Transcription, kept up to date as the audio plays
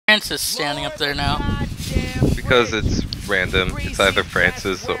Francis standing up there now? Because it's random. It's either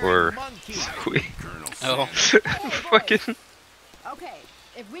Francis or Zoe. Oh. Fucking. Okay,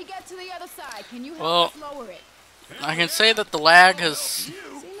 if we get to the other side, can you help Well, us lower it? I can say that the lag is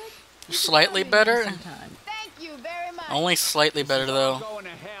slightly better. Thank you very much. Only slightly better though.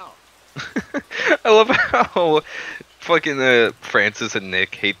 I love how fucking Francis and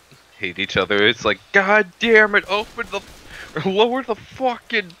Nick hate each other. It's like, God damn it, lower the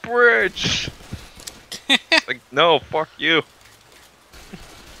fucking bridge. It's like, no, fuck you.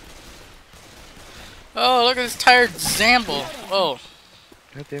 Oh, look at this tired Zamble. Oh.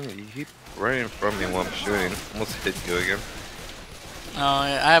 God damn it, you keep running from me while I'm shooting. Almost hit you again. Oh,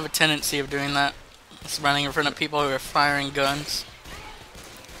 yeah, I have a tendency of doing that. Just running in front of people who are firing guns.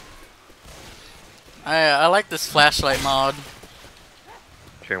 I like this flashlight mod.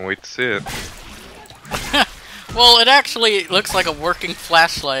 Can't wait to see it. Well, it actually looks like a working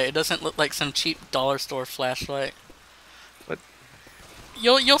flashlight. It doesn't look like some cheap dollar store flashlight. What?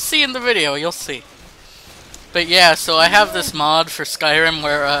 You'll see in the video. You'll see. But yeah, so I have this mod for Skyrim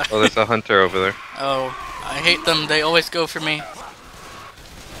where Oh, there's a hunter over there. oh, I hate them. They always go for me.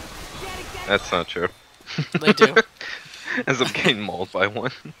 That's not true. They do. Ends up getting mauled by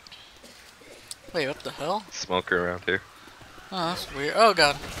one. Wait, what the hell? Smoker around here. Oh, that's weird. Oh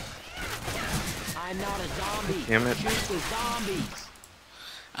god. I'm not a zombie. Damn it. Shoot the zombies.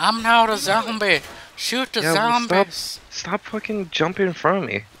 I'm not a zombie. Shoot the zombies. Stop fucking jumping in front of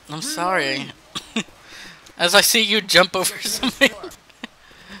me. I'm sorry. As I see you jump over something.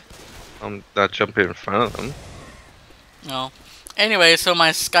 I'm not jumping in front of them. No. Anyway, so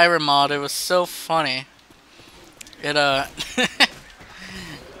my Skyrim mod, it was so funny. It,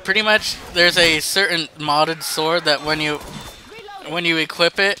 pretty much, there's a certain modded sword that when you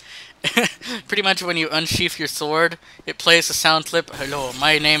equip it, pretty much when you unsheath your sword, it plays a sound clip. Hello,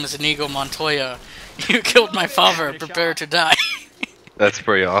 my name is Inigo Montoya. You killed my father, prepare to die. That's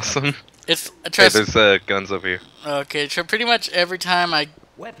pretty awesome. It's, Hey, there's guns over here. okay, so pretty much every time I...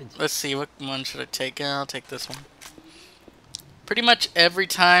 Weapons. Let's see, what one should I take? Yeah, I'll take this one. Pretty much every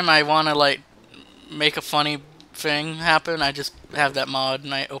time I want to, like, make a funny thing happen, I just have that mod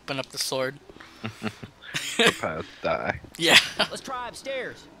and I open up the sword. About to die. Yeah. Let's try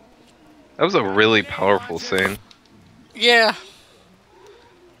upstairs. That was a really powerful scene. Yeah.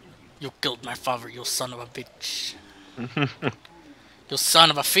 You killed my father, you son of a bitch. You son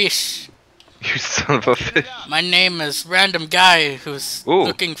of a fish. You son of a fish. My name is Random Guy who's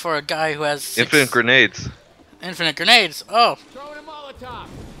looking for a guy who has infinite grenades. Infinite grenades. Oh. Throwing a Molotov.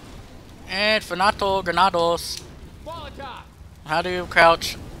 Infinato granados. Molotov. How do you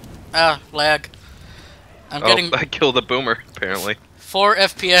crouch? Ah, lag. I'm getting I killed a boomer, apparently. 4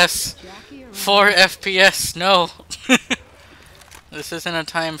 FPS. 4 FPS. No. This isn't a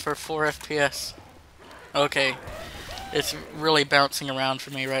time for 4 FPS. Okay. It's really bouncing around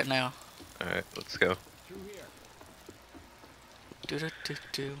for me right now. Alright, let's go.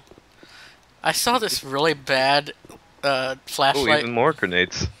 Do. I saw this really bad flashlight. Oh, even more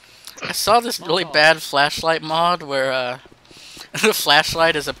grenades. I saw this really bad flashlight mod where the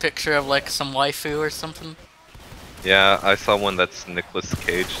flashlight is a picture of like some waifu or something. Yeah, I saw one that's Nicolas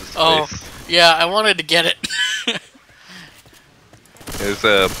Cage's Oh, face. yeah, I wanted to get it. There's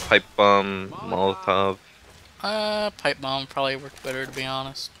a pipe bomb, Molotov. Pipe bomb probably worked better to be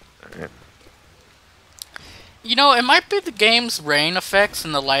honest. Alright. You know, it might be the game's rain effects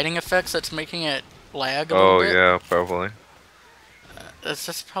and the lighting effects that's making it lag a little bit. Oh yeah, probably.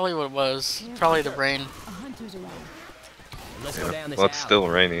 That's probably what it was. Probably the rain. Let's go down this Well, it's alley. still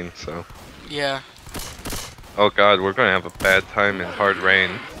raining, so. Yeah. Oh god, we're gonna have a bad time in hard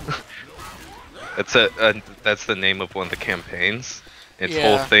rain. That's that's the name of one of the campaigns. Its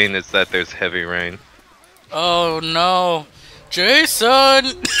whole thing is that there's heavy rain. Oh no,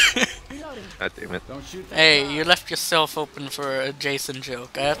 Jason! God damn it. Hey, you left yourself open for a Jason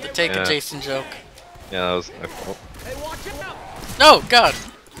joke. I have to take a Jason joke. Yeah, that was my fault. Hey, watch out! No, God!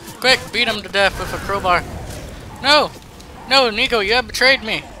 Quick, beat him to death with a crowbar. No! No, Nico, you have betrayed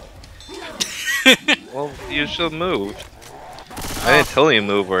me! Well, you should have moved. I didn't tell you to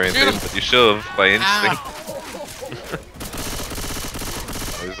move or anything, but you should have by instinct.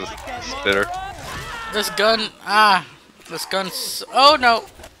 There's a spitter. This gun, this gun's, oh no!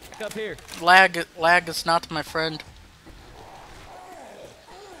 Up here. Lag is not my friend.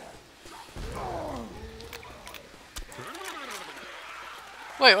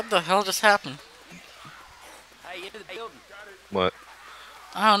 Wait, what the hell just happened? Hey, into the building. What?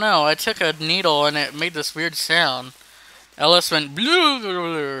 I don't know, I took a needle and it made this weird sound. Ellis went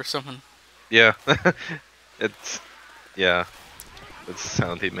blue or something. Yeah. Yeah. That's the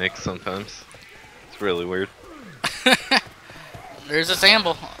sound he makes sometimes. It's really weird. There's a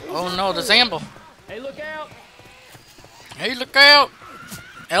Zamble. Oh no, the Zamble. Hey, look out! Hey, look out!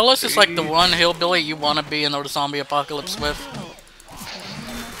 Ellis is like the one hillbilly you want to be in the zombie apocalypse with.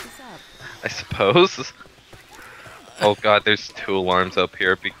 I suppose. Oh god, there's 2 alarms up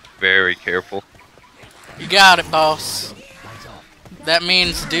here. Be very careful. You got it, boss. That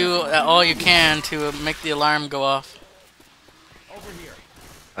means do all you can to make the alarm go off.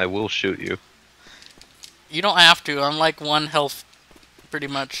 I will shoot you. You don't have to. I'm like 1 health, pretty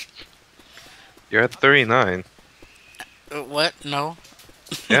much. You're at 39. What? No.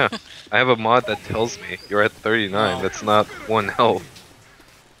 Yeah, I have a mod that tells me you're at 39. Oh. That's not 1 health.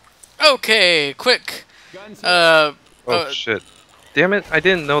 Okay, quick. Oh shit. Damn it, I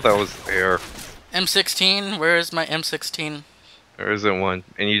didn't know that was there. M16. Where is my M16? There isn't one.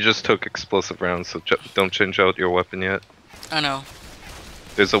 And you just took explosive rounds, so don't change out your weapon yet. I know.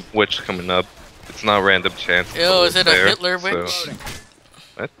 There's a witch coming up. It's not random chance. it's Ew, always is it a there, Hitler so- witch?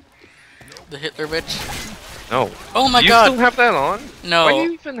 What? The Hitler witch? No. Oh my you god. still have that on? No. Why do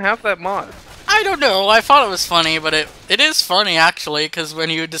you even have that mod? I don't know. I thought it was funny, but it is funny actually, because when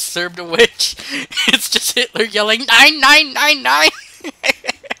you disturbed a witch, it's just Hitler yelling 9999.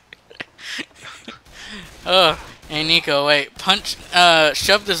 Hey Nico, wait. Punch.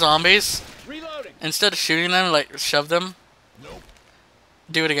 Shove the zombies Reloading. instead of shooting them. Like shove them. Nope.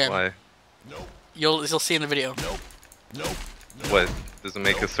 Do it again. Why? Nope. You'll see in the video. Nope. Nope. What? Does it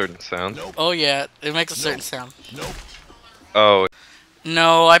make a certain sound? Nope. Oh yeah, it makes a certain sound. Nope. Oh.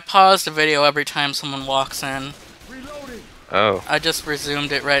 No, I pause the video every time someone walks in. Reloading. Oh. I just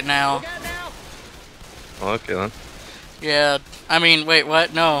resumed it right now. Look out now. Well, okay then. Yeah, I mean, wait,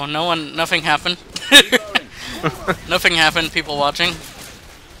 what? No, nothing happened. Nothing happened, people watching.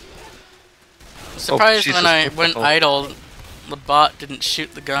 Surprised Jesus, when I what the went hell? idle, the bot didn't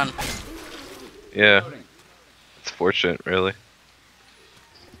shoot the gun. Yeah. It's fortunate, really.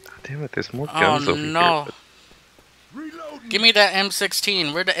 God damn it, there's more guns Oh over no. here. Reloading. Give me that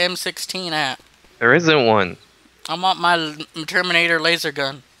M16. Where the M16 at? There isn't one. I want my Terminator laser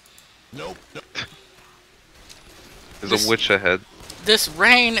gun. Nope. Nope. There's This- a witch ahead. This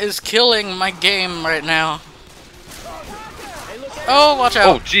rain is killing my game right now. Oh, watch Oh,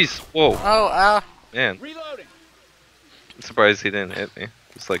 out. jeez. Whoa. Oh, Man. Reloading. I'm surprised he didn't hit me.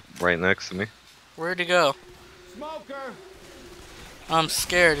 He's like right next to me. where'd he go? Smoker. I'm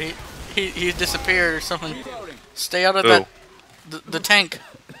scared. He disappeared or something. Reloading. Stay out of Who? that. The tank.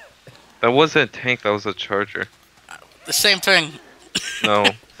 That wasn't a tank, that was a charger. The same thing. No,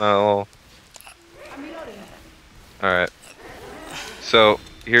 not at all. Alright. So,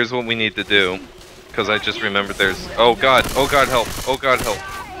 here's what we need to do. Because I just remembered there's... Oh god, help. Oh god, help.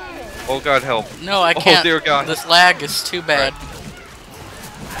 Oh god, help. No, I Oh, can't. dear God. This lag is too bad.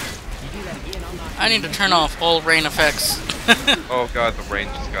 I need to turn off all rain effects. Oh god, the rain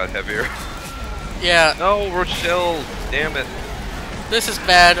just got heavier. Yeah, No, Rochelle! Damn it. this is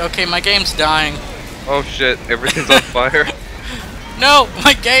bad. Okay, my game's dying. Oh shit, everything's on fire. No,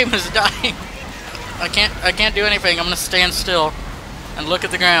 my game is dying. I can't do anything. I'm gonna stand still and look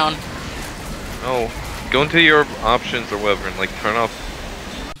at the ground. No. Go into your options or whatever and like turn off...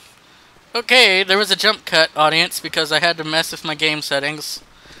 Okay, there was a jump cut, audience, because I had to mess with my game settings.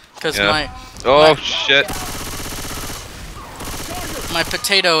 Because Yeah. Oh my- shit. my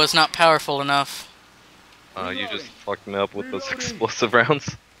potato is not powerful enough. You just fucked me up with those explosive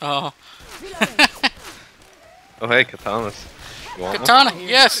rounds. Oh. Oh hey, katanas. You want one? Katana,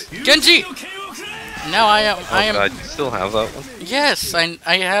 yes! Genji! Now I am, Oh god, you still have that one? yes,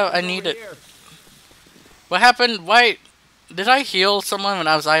 I need it. What happened? Why, did I heal someone when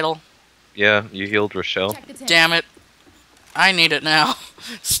I was idle? Yeah, you healed Rochelle. Check the tank. Damn it. I need it now.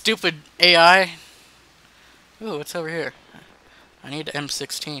 Stupid AI. Ooh, what's over here? I need the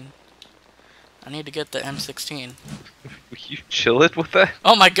M16. I need to get the M16. Will you chill it with that?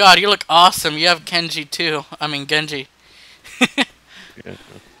 Oh my god, you look awesome. You have Genji too. I mean Genji. Yeah.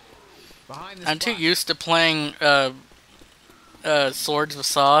 I'm too used to playing swords with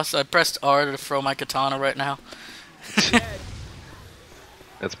sauce. I pressed R to throw my katana right now.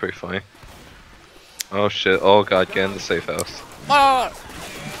 That's pretty funny. Oh shit, oh god, get in the safe house. Ah!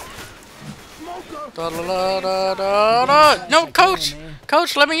 Da, da, da, da, da, da. No, coach!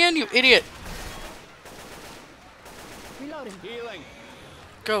 Coach, let me in, you idiot! Reloading. Healing.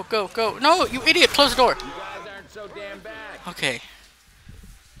 Go, go, go. No, you idiot, close the door. You guys aren't so damn bad. Okay.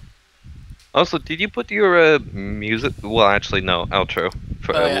 Also, did you put your music? Well, actually, no, outro.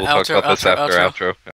 Oh, yeah, we'll talk outro, about this outro, after outro. outro.